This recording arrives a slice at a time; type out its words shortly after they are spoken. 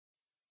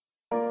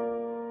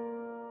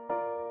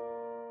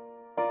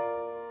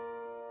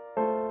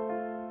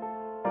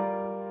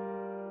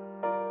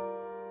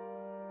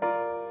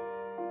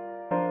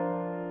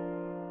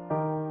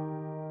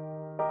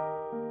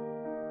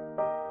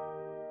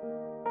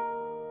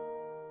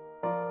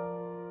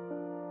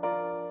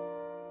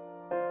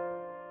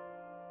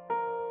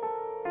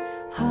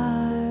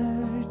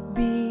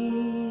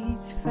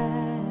fades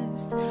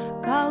fast,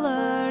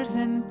 colors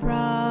and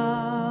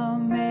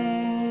promises.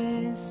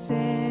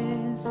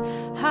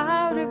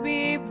 How to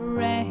be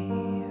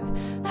brave,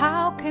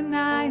 how can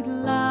I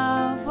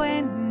love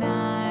when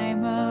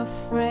I'm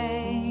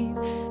afraid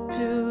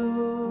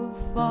to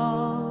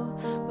fall,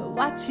 but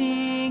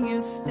watching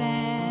you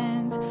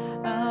stand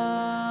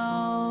alone,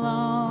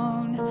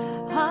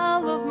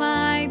 all of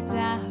my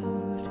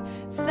doubt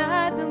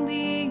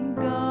suddenly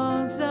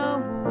goes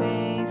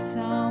away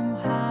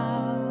somehow.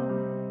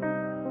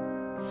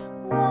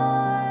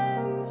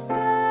 One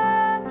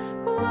step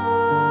closer.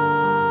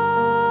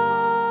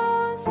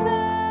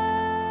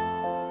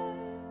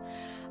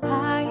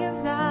 I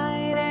have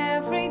died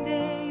every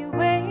day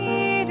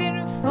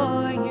waiting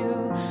for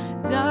you.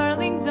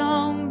 Darling,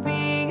 don't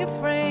be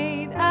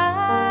afraid.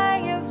 I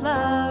have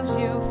loved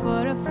you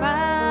for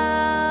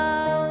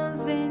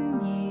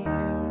 1,000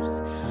 years.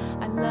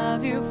 I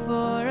love you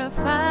for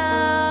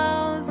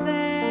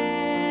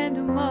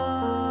 1,000 more.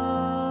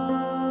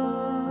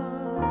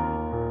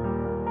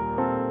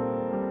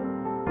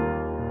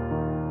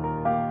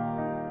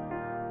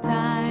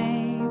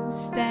 Time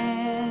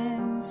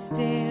stands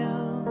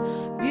still,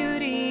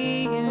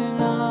 beauty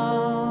in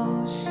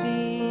all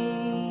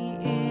she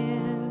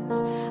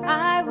is.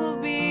 I will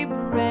be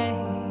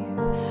brave,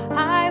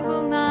 I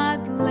will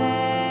not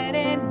let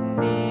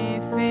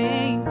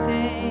anything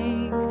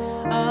take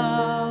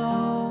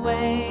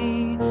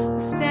away.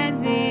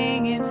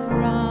 Standing in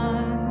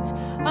front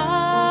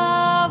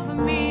of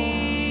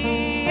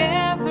me,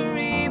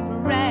 every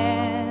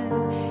breath,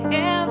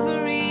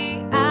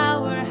 every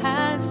hour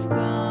has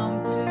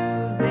come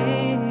to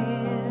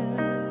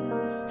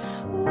this.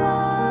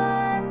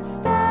 One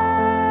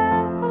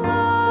step closer.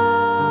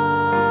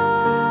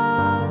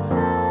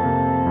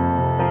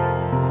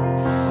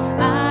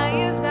 I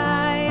have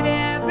died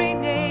every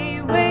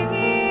day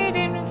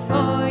waiting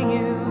for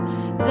you.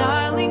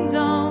 Darling,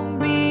 don't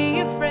be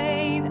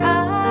afraid.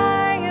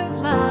 I have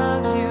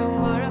loved you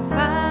for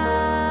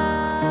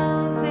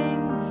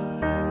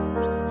 1,000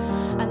 years.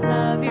 I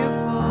love you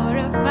for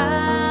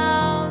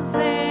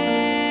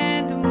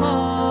 1,000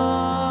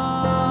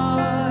 more.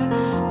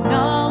 And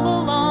all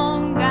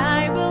along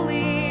I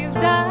believed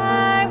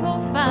I will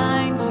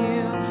find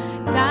you.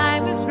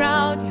 Time has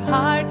brought your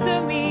heart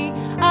to me.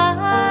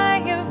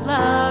 I have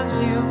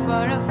loved you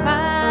for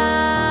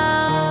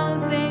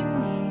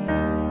 1,000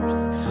 years.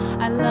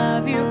 I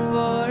love you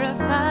for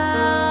 1,000